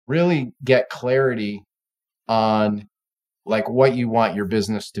really get clarity on like what you want your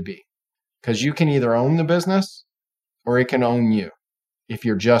business to be. Because you can either own the business or it can own you. If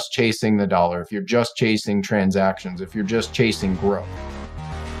you're just chasing the dollar, if you're just chasing transactions, if you're just chasing growth.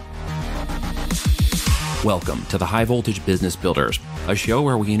 Welcome to the High Voltage Business Builders, a show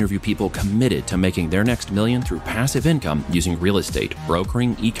where we interview people committed to making their next million through passive income using real estate,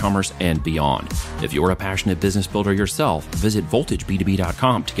 brokering, e-commerce, and beyond. If you're a passionate business builder yourself, visit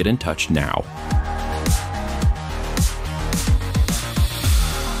voltageb2b.com to get in touch now.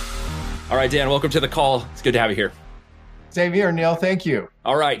 All right, Dan, welcome to the call. It's good to have you here. Same here, Neil. Thank you.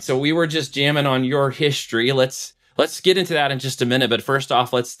 All right, so we were just jamming on your history. Let's get into that in just a minute. But first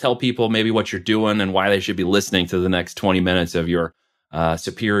off, let's tell people maybe what you're doing and why they should be listening to the next 20 minutes of your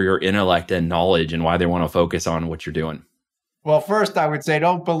superior intellect and knowledge and why they want to focus on what you're doing. Well, first, I would say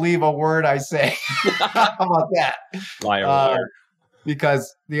don't believe a word I say. How about that? Liar.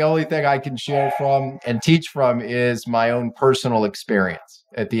 Because the only thing I can share from and teach from is my own personal experience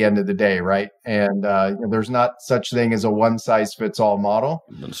at the end of the day, right? And there's not such thing as a one-size-fits-all model.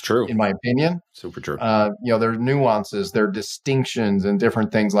 That's true. In my opinion. Super true. There are nuances, there are distinctions and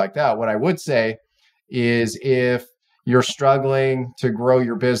different things like that. What I would say is if you're struggling to grow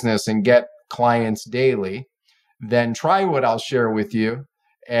your business and get clients daily, then try what I'll share with you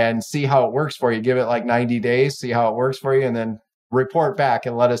and see how it works for you. Give it like 90 days, see how it works for you, and then report back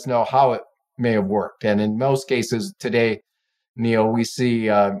and let us know how it may have worked. And in most cases today, Neil, we see,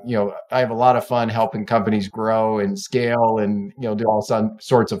 I have a lot of fun helping companies grow and scale and, do all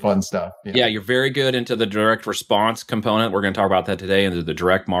sorts of fun stuff. Yeah, you're very good into the direct response component. We're going to talk about that today, and the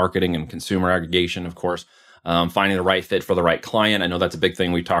direct marketing and consumer aggregation, of course, finding the right fit for the right client. I know that's a big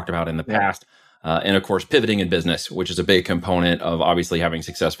thing we talked about in the past. And of course, pivoting in business, which is a big component of obviously having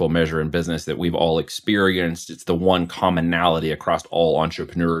successful measure in business that we've all experienced. It's the one commonality across all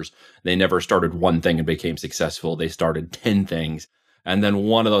entrepreneurs. They never started one thing and became successful. They started 10 things. And then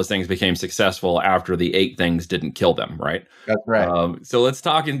one of those things became successful after the 8 things didn't kill them, right? That's right. So let's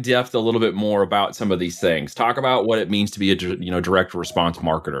talk in depth a little bit more about some of these things. Talk about what it means to be a direct response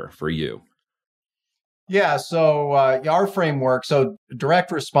marketer for you. Yeah, so our framework, so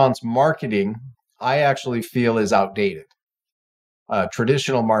direct response marketing, I actually feel is outdated.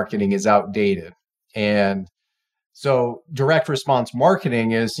 Traditional marketing is outdated. And so direct response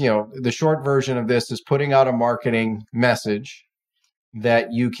marketing is, the short version of this is putting out a marketing message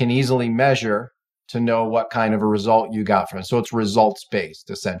that you can easily measure to know what kind of a result you got from it. So it's results-based,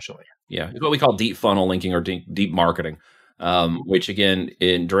 essentially. Yeah, it's what we call deep funnel linking or deep marketing. Which again,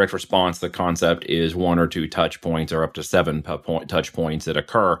 in direct response, the concept is 1 or 2 touch points or up to 7 touch points that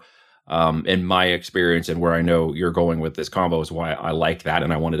occur. In my experience and where I know you're going with this combo is why I like that.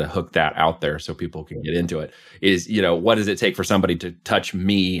 And I wanted to hook that out there so people can get into it is, what does it take for somebody to touch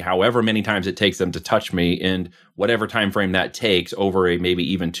me, however many times it takes them to touch me and whatever time frame that takes over a maybe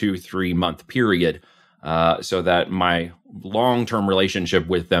even 2-3 month period. So that my long-term relationship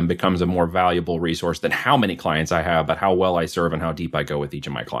with them becomes a more valuable resource than how many clients I have, but how well I serve and how deep I go with each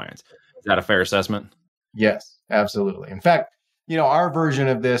of my clients. Is that a fair assessment? Yes, absolutely. In fact, our version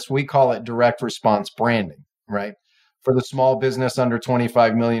of this, we call it direct response branding, right? For the small business under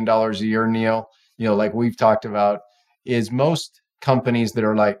 $25 million a year, Neil, like we've talked about, is most companies that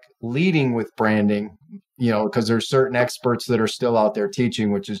are like leading with branding, because there's certain experts that are still out there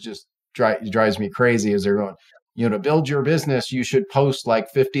teaching, which is just drives me crazy as they're going, to build your business, you should post like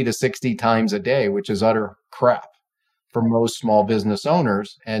 50 to 60 times a day, which is utter crap for most small business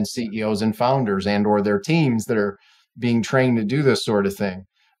owners and CEOs and founders and or their teams that are being trained to do this sort of thing,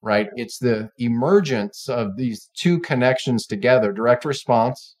 right? It's the emergence of these two connections together, direct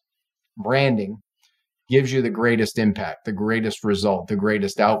response, branding, gives you the greatest impact, the greatest result, the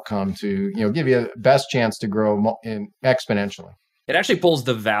greatest outcome to, give you the best chance to grow exponentially. It actually pulls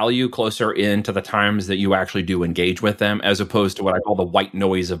the value closer into the times that you actually do engage with them, as opposed to what I call the white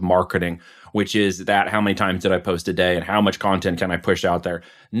noise of marketing, which is that how many times did I post a day and how much content can I push out there?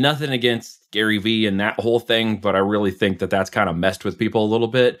 Nothing against Gary Vee and that whole thing, but I really think that that's kind of messed with people a little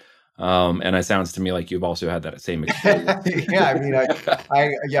bit. And it sounds to me like you've also had that same experience. Yeah, I mean,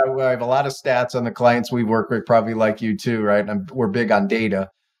 I have a lot of stats on the clients we work with, probably like you too, right? We're big on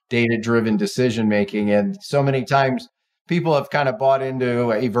data-driven decision making, and so many times people have kind of bought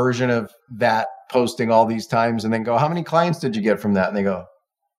into a version of that, posting all these times, and then go, "How many clients did you get from that?" And they go,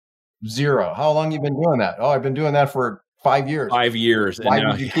 0. "How long you been doing that?" "Oh, I've been doing that for 5 years." 5 years. Why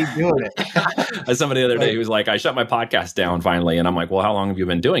did you keep doing it? Somebody the other day who was like, "I shut my podcast down finally," and I'm like, "Well, how long have you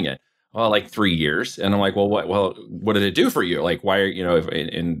been doing it?" "Well, like 3 years." And I'm like, "Well, what did it do for you? Like, why are,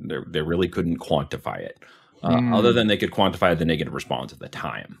 and they really couldn't quantify it. other than they could quantify the negative response at the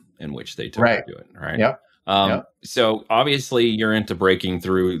time in which they took Right. to do it. Right. Yep. Yep. So obviously you're into breaking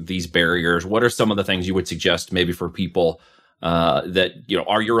through these barriers. What are some of the things you would suggest maybe for people that,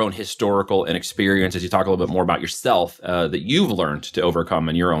 are your own historical and experience, as you talk a little bit more about yourself, that you've learned to overcome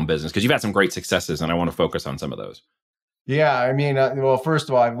in your own business? Because you've had some great successes, and I want to focus on some of those. Yeah. I mean, well, first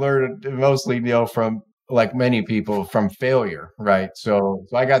of all, I've learned mostly, from, like many people, from failure, right? So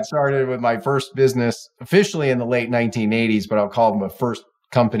I got started with my first business officially in the late 1980s, but I'll call them a first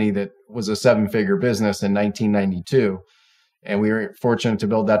company that was a 7-figure business in 1992. And we were fortunate to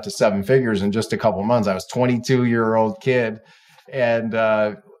build that to 7 figures in just a couple of months. I was 22-year-old kid and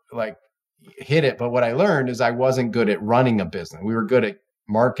hit it. But what I learned is I wasn't good at running a business. We were good at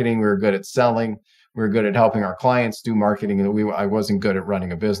marketing. We were good at selling. We were good at helping our clients do marketing, and I wasn't good at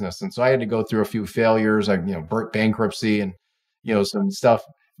running a business. And so I had to go through a few failures, like, bankruptcy and, some stuff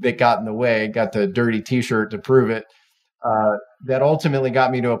that got in the way, got the dirty t-shirt to prove it. That ultimately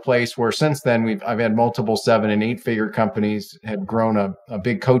got me to a place where since then I've had multiple 7 and 8-figure companies, had grown a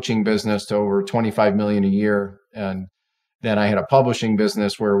big coaching business to over 25 million a year. And then I had a publishing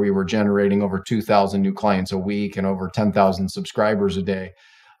business where we were generating over 2,000 new clients a week and over 10,000 subscribers a day.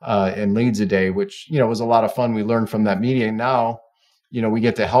 And leads a day, which, was a lot of fun. We learned from that media. Now, we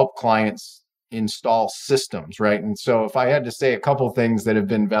get to help clients install systems, right? And so if I had to say a couple of things that have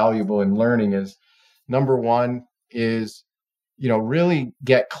been valuable in learning is, number one is, really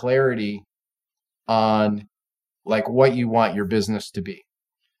get clarity on like what you want your business to be.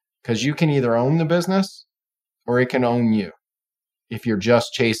 Because you can either own the business or it can own you. If you're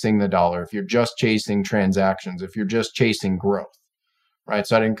just chasing the dollar, if you're just chasing transactions, if you're just chasing growth. Right.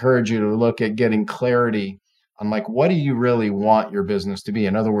 So I'd encourage you to look at getting clarity on like, what do you really want your business to be?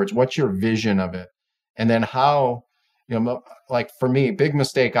 In other words, what's your vision of it? And then how, like for me, big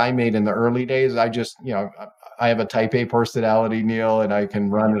mistake I made in the early days, I just, I have a type A personality, Neil, and I can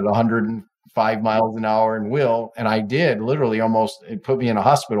run at 105 miles an hour and will. And I did literally it put me in a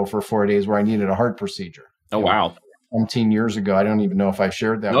hospital for 4 days where I needed a heart procedure. Oh, wow. 17 years ago. I don't even know if I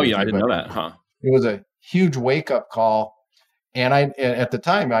shared that. Oh, yeah, I didn't know that, huh? It was a huge wake-up call. And at the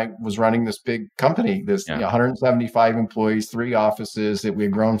time, I was running this big company, 175 employees, 3 offices that we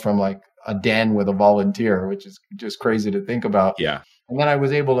had grown from like a den with a volunteer, which is just crazy to think about. Yeah. And then I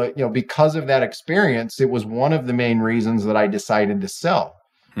was able to, because of that experience, it was one of the main reasons that I decided to sell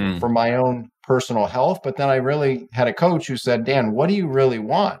for my own personal health. But then I really had a coach who said, Dan, what do you really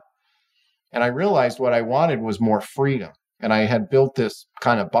want? And I realized what I wanted was more freedom. And I had built this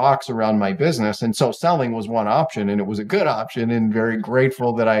kind of box around my business. And so selling was one option, and it was a good option, and very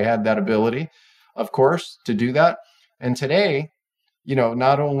grateful that I had that ability, of course, to do that. And today,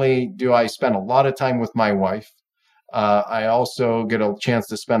 not only do I spend a lot of time with my wife, I also get a chance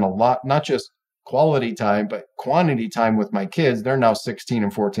to spend a lot, not just quality time, but quantity time with my kids. They're now 16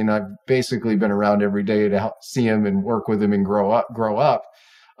 and 14. I've basically been around every day to help see them and work with them and grow up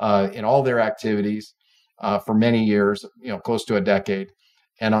in all their activities. For many years, close to a decade.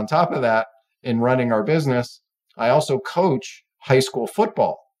 And on top of that, in running our business, I also coach high school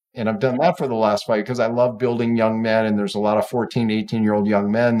football. And I've done that for the last 5 because I love building young men. And there's a lot of 14, 18-year-old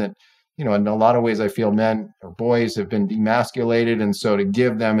young men that, in a lot of ways, I feel men or boys have been demasculated. And so to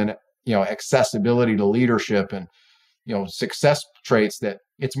give them an, accessibility to leadership and, success traits, that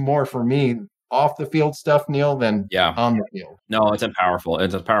it's more for me off the field stuff, Neil, than on the field. No, it's powerful.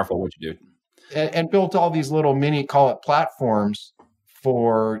 It's powerful what you do. And built all these little call it platforms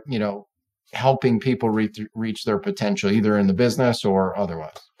for, helping people reach their potential, either in the business or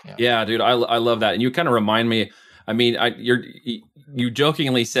otherwise. Yeah, dude, I love that. And you kind of remind me, I mean, you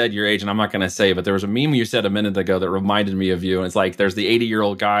jokingly said your age, and I'm not going to say, but there was a meme you said a minute ago that reminded me of you. And it's like, there's the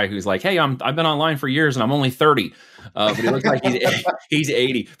 80-year-old guy who's like, hey, I've been online for years and I'm only 30. But he looks like he's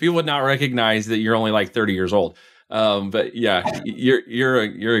 80. People would not recognize that you're only like 30 years old. But yeah, you're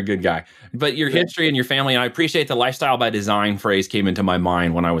a good guy. But your history and your family, and I appreciate the lifestyle by design phrase came into my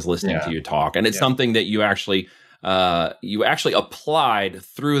mind when I was listening to you talk. And it's something that you actually applied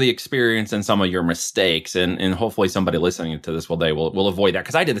through the experience and some of your mistakes. And hopefully somebody listening to this will avoid that.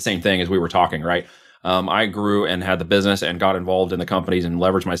 Because I did the same thing as we were talking, right? I grew and had the business and got involved in the companies and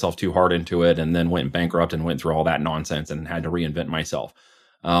leveraged myself too hard into it, and then went bankrupt and went through all that nonsense and had to reinvent myself.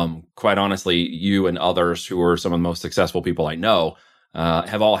 Quite honestly, you and others who are some of the most successful people I know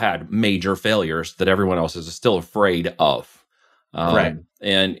have all had major failures that everyone else is still afraid of. Right.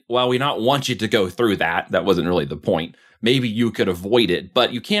 And while we not want you to go through that wasn't really the point. Maybe you could avoid it,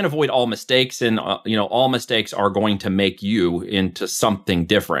 but you can't avoid all mistakes. And, all mistakes are going to make you into something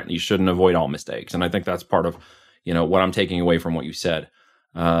different. You shouldn't avoid all mistakes. And I think that's part of, what I'm taking away from what you said.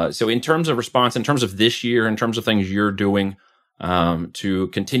 So in terms of response, in terms of this year, in terms of things you're doing to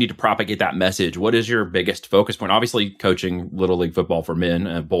continue to propagate that message, what is your biggest focus point? Obviously, coaching Little League football for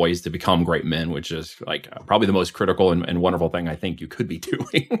men, boys to become great men, which is like probably the most critical and wonderful thing I think you could be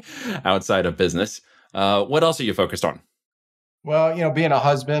doing outside of business. What else are you focused on? Well, being a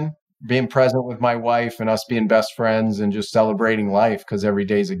husband, being present with my wife, and us being best friends, and just celebrating life because every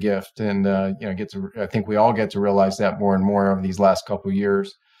day's a gift. And I think we all get to realize that more and more over these last couple of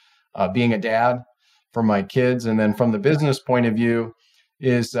years. Being a dad for my kids, and then from the business point of view,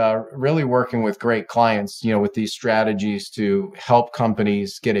 is really working with great clients, with these strategies to help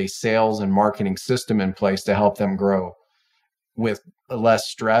companies get a sales and marketing system in place to help them grow with less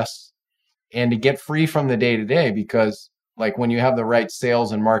stress and to get free from the day to day. Because like when you have the right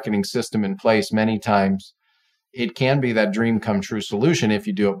sales and marketing system in place, many times it can be that dream come true solution if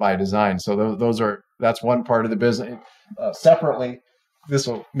you do it by design. So that's one part of the business. Separately, this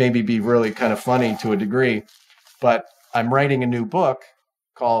will maybe be really kind of funny to a degree, but I'm writing a new book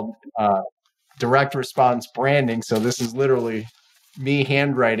called Direct Response Branding. So this is literally me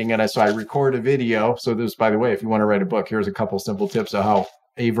handwriting it. So I record a video. So this, by the way, if you want to write a book, here's a couple simple tips of how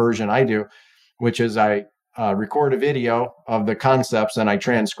a version I do, which is I record a video of the concepts and I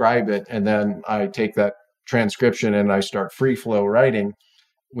transcribe it. And then I take that transcription and I start free flow writing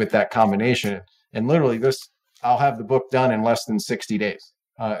with that combination. And literally I'll have the book done in less than 60 days.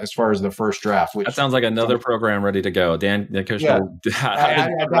 As far as the first draft, which that sounds like another program ready to go. Dan Kuschell. Yeah,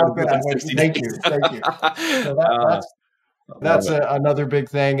 thank you. So that's another big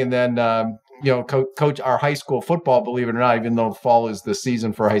thing. And then, coach our high school football, believe it or not, even though fall is the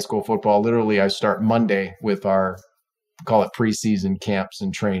season for high school football, literally I start Monday with call it preseason camps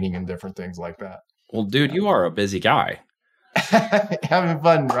and training and different things like that. Well, dude, you are a busy guy. Having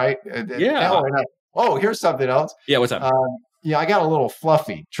fun, right? Yeah. Here's something else. Yeah. What's up? I got a little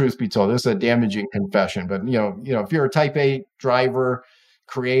fluffy, truth be told. This is a damaging confession, but if you're a type A driver,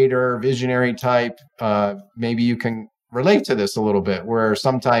 creator, visionary type, maybe you can relate to this a little bit, where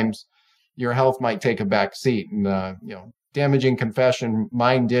sometimes your health might take a back seat. And damaging confession,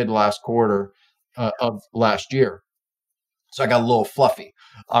 mine did last quarter of last year. So I got a little fluffy,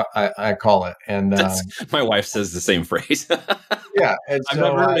 I call it. And my wife says the same phrase. Yeah. And I've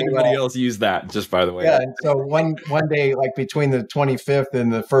never heard anybody else use that, just by the way. Yeah. And so one day, like between the 25th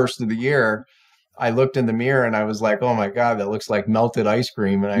and the 1st of the year, I looked in the mirror and I was like, oh my God, that looks like melted ice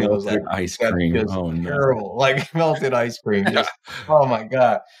cream. And I was like, ice cream. Oh, terrible. Like melted ice cream. Just, oh my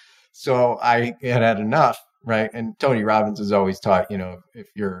God. So I had enough. Right. And Tony Robbins has always taught, if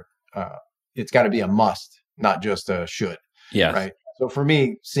you're, it's got to be a must, not just a should. Yeah. Right. So for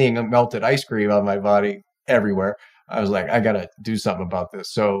me, seeing a melted ice cream on my body everywhere, I was like, I got to do something about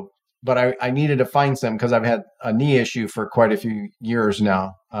this. So, but I needed to find some because I've had a knee issue for quite a few years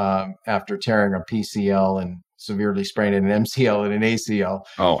now after tearing a PCL and severely spraining an MCL and an ACL.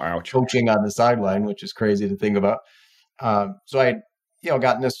 Oh, ouch. Coaching on the sideline, which is crazy to think about. So I had,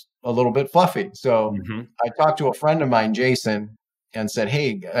 gotten this a little bit fluffy. So I talked to a friend of mine, Jason, and said,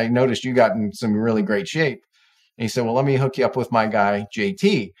 hey, I noticed you got in some really great shape. And he said, well, let me hook you up with my guy,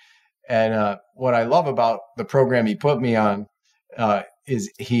 JT. And what I love about the program he put me on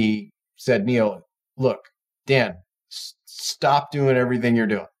is he said, Neil, look, Dan, stop doing everything you're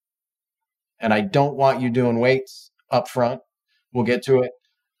doing. And I don't want you doing weights up front. We'll get to it.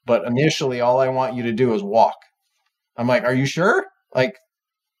 But initially, all I want you to do is walk. I'm like, are you sure? Like,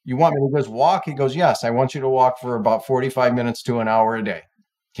 you want me to just walk? He goes, yes, I want you to walk for about 45 minutes to an hour a day.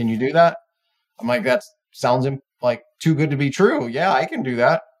 Can you do that? I'm like, that sounds like too good to be true. Yeah, I can do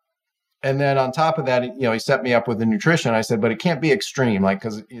that. And then on top of that, he set me up with the nutrition. I said, but it can't be extreme,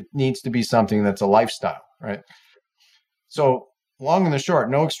 because it needs to be something that's a lifestyle, right? So long and the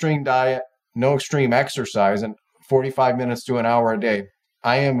short, no extreme diet, no extreme exercise, and 45 minutes to an hour a day.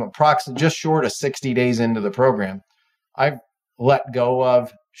 I am approximately just short of 60 days into the program. I've let go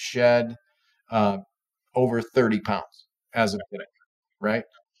of, shed over 30 pounds as of today, right?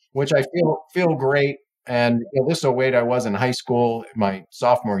 Which I feel great. And this is a weight I was in high school, my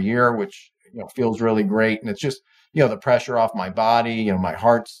sophomore year, which feels really great. And it's just the pressure off my body, my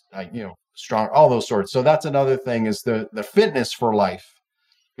heart's strong, all those sorts. So that's another thing is the fitness for life,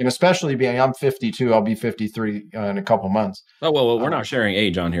 and especially I'm 52, I'll be 53 in a couple months. Oh well, we're not sharing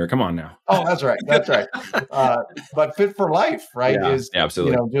age on here. Come on now. Oh, that's right, but fit for life, right? Yeah, is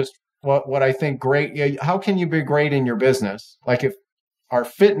absolutely just what I think great. Yeah, how can you be great in your business? Like if our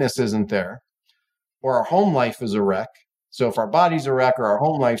fitness isn't there, or our home life is a wreck. So if our body's a wreck or our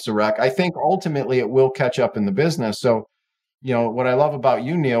home life's a wreck, I think ultimately it will catch up in the business. So, what I love about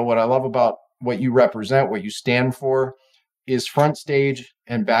you, Neil, what I love about what you represent, what you stand for is front stage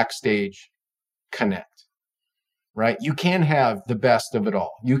and backstage connect, right? You can have the best of it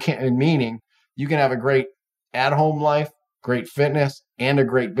all. You can, meaning you can have a great at-home life, great fitness, and a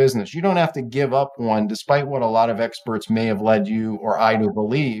great business. You don't have to give up one, despite what a lot of experts may have led you or I to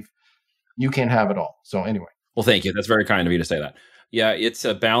believe. You can have it all. So anyway. Well, thank you. That's very kind of you to say that. Yeah, it's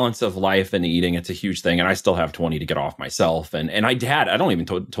a balance of life and eating. It's a huge thing. And I still have 20 to get off myself. And I don't even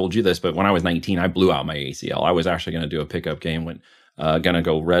told you this, but when I was 19, I blew out my ACL. I was actually going to do a pickup game when going to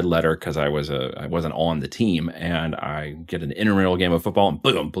go red letter because I wasn't on the team. And I get an intramural game of football and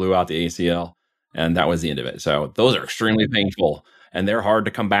boom, blew out the ACL. And that was the end of it. So those are extremely painful and they're hard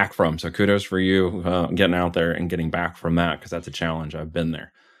to come back from. So kudos for you getting out there and getting back from that because that's a challenge. I've been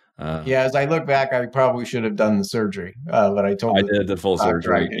there. Yeah, as I look back, I probably should have done the surgery, but I did the full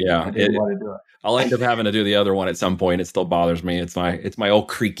surgery. Yeah, I didn't want to do it. I'll end up having to do the other one at some point. It still bothers me. It's my old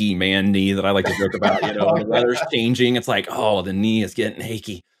creaky man knee that I like to joke about. You know, the weather's changing. It's like, oh, the knee is getting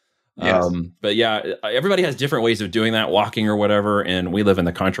achy. Yes. But yeah, everybody has different ways of doing that, walking or whatever. And we live in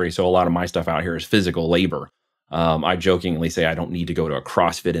the country, so a lot of my stuff out here is physical labor. I jokingly say I don't need to go to a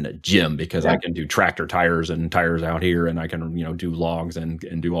CrossFit in a gym because I can do tractor tires and tires out here, and I can do logs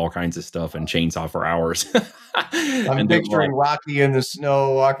and do all kinds of stuff and chainsaw for hours. I'm picturing Rocky in the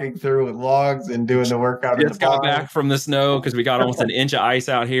snow walking through with logs and doing the workout. Just got back from the snow because we got almost an inch of ice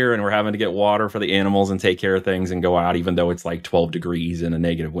out here, and we're having to get water for the animals and take care of things and go out, even though it's like 12 degrees and a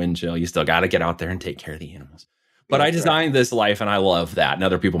negative wind chill. You still got to get out there and take care of the animals. But I designed this life and I love that. And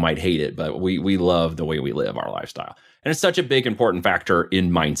other people might hate it, but we love the way we live our lifestyle. And it's such a big, important factor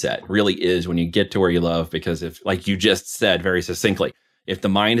in mindset, really is when you get to where you love, because if, like you just said very succinctly, if the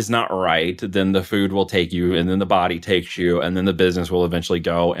mind is not right, then the food will take you and then the body takes you and then the business will eventually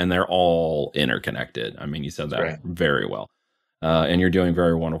go, and they're all interconnected. I mean, you said that very well. And you're doing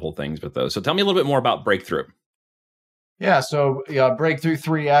very wonderful things with those. So tell me a little bit more about Breakthrough. Yeah, so Breakthrough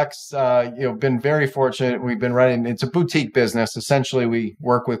 3X, been very fortunate. We've been running, it's a boutique business. Essentially, we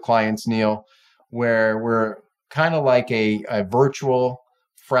work with clients, Neil, where we're kind of like a virtual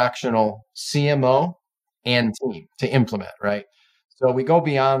fractional CMO and team to implement, right? So we go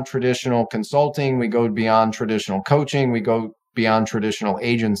beyond traditional consulting, we go beyond traditional coaching, we go beyond traditional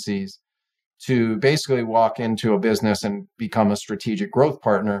agencies to basically walk into a business and become a strategic growth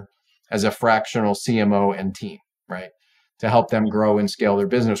partner as a fractional CMO and team, right? To help them grow and scale their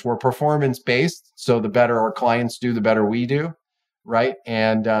business. We're performance-based, so the better our clients do, the better we do, right?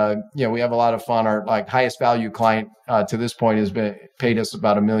 And we have a lot of fun. Our highest value client to this point has paid us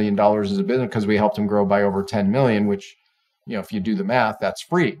about $1 million as a business because we helped them grow by over 10 million, which, if you do the math, that's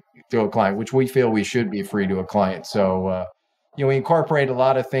free to a client, which we feel we should be free to a client. So, we incorporate a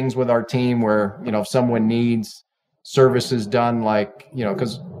lot of things with our team where, if someone needs services done,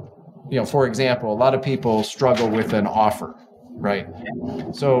 because for example, a lot of people struggle with an offer, right?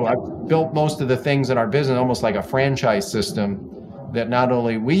 So I've built most of the things in our business almost like a franchise system that not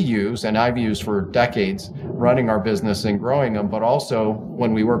only we use, and I've used for decades running our business and growing them, but also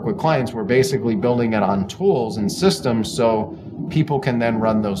when we work with clients, we're basically building it on tools and systems so people can then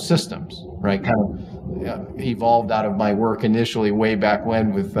run those systems, right? Kind of evolved out of my work initially way back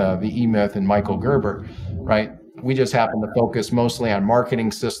when with the E-Myth and Michael Gerber, right? We just happen to focus mostly on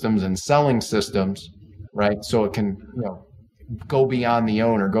marketing systems and selling systems, right? So it can, go beyond the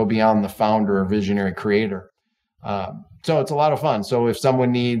owner, go beyond the founder or visionary creator. So it's a lot of fun. So if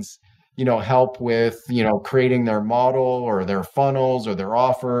someone needs, help with, creating their model or their funnels or their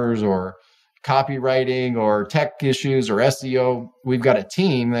offers or copywriting or tech issues or SEO, we've got a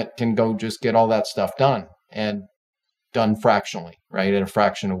team that can go just get all that stuff done and done fractionally, right? At a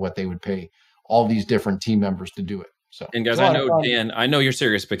fraction of what they would pay all these different team members to do it. So, and guys, I know, Dan, I know you're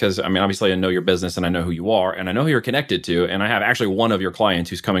serious because obviously I know your business and I know who you are and I know who you're connected to. And I have actually one of your clients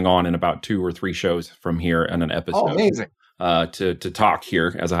who's coming on in about 2 or 3 shows from here in an episode. Oh, amazing. To talk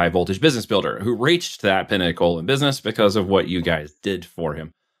here as a high voltage business builder who reached that pinnacle in business because of what you guys did for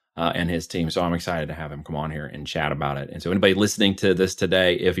him and his team. So I'm excited to have him come on here and chat about it. And so anybody listening to this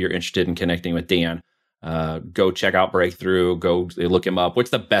today, if you're interested in connecting with Dan, go check out Breakthrough, go look him up. What's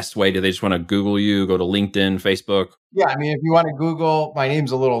the best way? Do they just want to Google you, go to LinkedIn, Facebook? Yeah, I mean, if you want to Google, my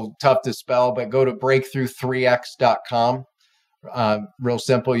name's a little tough to spell, but go to breakthrough3x.com. Real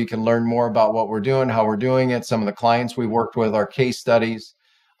simple. You can learn more about what we're doing, how we're doing it, some of the clients we worked with, our case studies.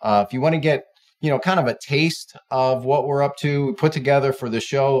 If you want to get, kind of a taste of what we're up to, we put together for the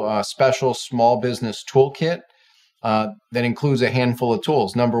show a special small business toolkit that includes a handful of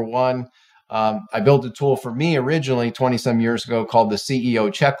tools. Number one, I built a tool for me originally 20 some years ago called the CEO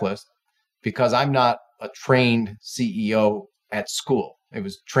checklist because I'm not a trained CEO at school. It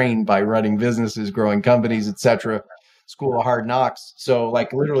was trained by running businesses, growing companies, etc. School of Hard Knocks. So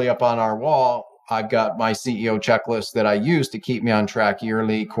like literally up on our wall, I've got my CEO checklist that I use to keep me on track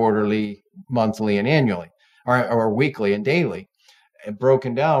yearly, quarterly, monthly, and annually, or weekly and daily. And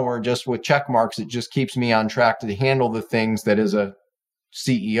broken down where just with check marks, it just keeps me on track to handle the things that as a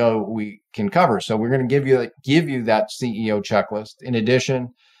CEO we can cover. So we're going to give you that CEO checklist. In addition,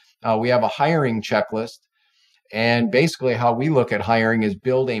 we have a hiring checklist. And basically how we look at hiring is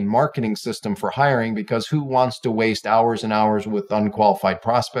build a marketing system for hiring, because who wants to waste hours and hours with unqualified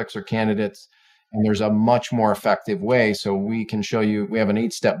prospects or candidates? And there's a much more effective way. So we can show you, we have an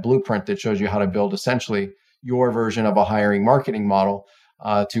 8-step blueprint that shows you how to build essentially your version of a hiring marketing model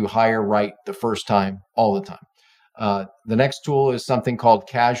to hire right the first time, all the time. The next tool is something called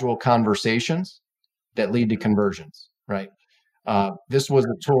casual conversations that lead to conversions, right? This was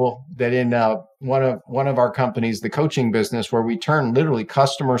a tool that in one of our companies, the coaching business, where we turn literally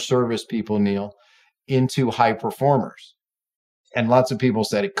customer service people, Neil, into high performers. And lots of people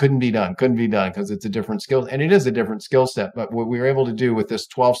said it couldn't be done because it's a different skill. And it is a different skill set. But what we were able to do with this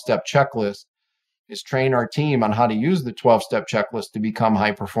 12-step checklist is train our team on how to use the 12-step checklist to become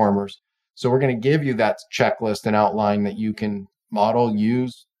high performers. So we're going to give you that checklist and outline that you can model,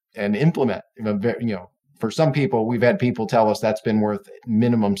 use, and implement. For some people, we've had people tell us that's been worth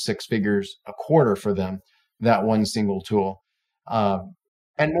minimum 6 figures a quarter for them, that one single tool, and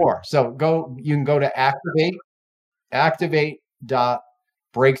more. So you can go to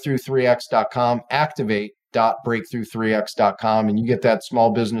activate.breakthrough3x.com, activate.breakthrough3x.com, and you get that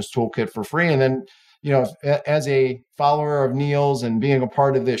small business toolkit for free. And then, as a follower of Neil's and being a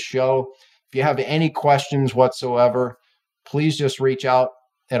part of this show, if you have any questions whatsoever, please just reach out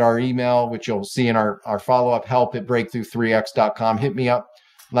at our email, which you'll see in our follow-up, help@breakthrough3x.com. Hit me up.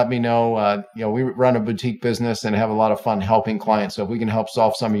 Let me know. We run a boutique business and have a lot of fun helping clients. So if we can help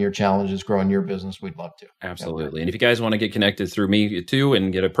solve some of your challenges growing your business, we'd love to. Absolutely. And if you guys want to get connected through me too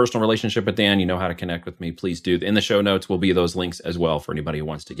and get a personal relationship with Dan, you know how to connect with me, please do. In the show notes will be those links as well for anybody who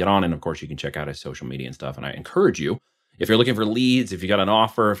wants to get on. And of course, you can check out his social media and stuff. And I encourage you, if you're looking for leads, if you got an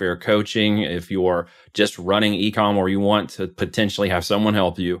offer, if you're coaching, if you're just running e-com or you want to potentially have someone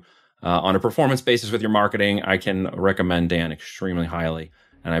help you on a performance basis with your marketing, I can recommend Dan extremely highly.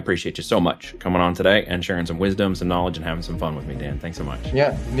 And I appreciate you so much coming on today and sharing some wisdom, some knowledge, and having some fun with me, Dan. Thanks so much.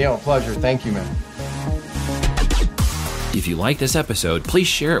 Yeah, Neil, pleasure. Thank you, man. If you like this episode, please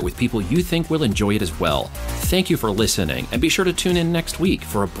share it with people you think will enjoy it as well. Thank you for listening, and be sure to tune in next week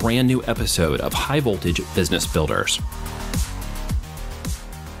for a brand new episode of High Voltage Business Builders.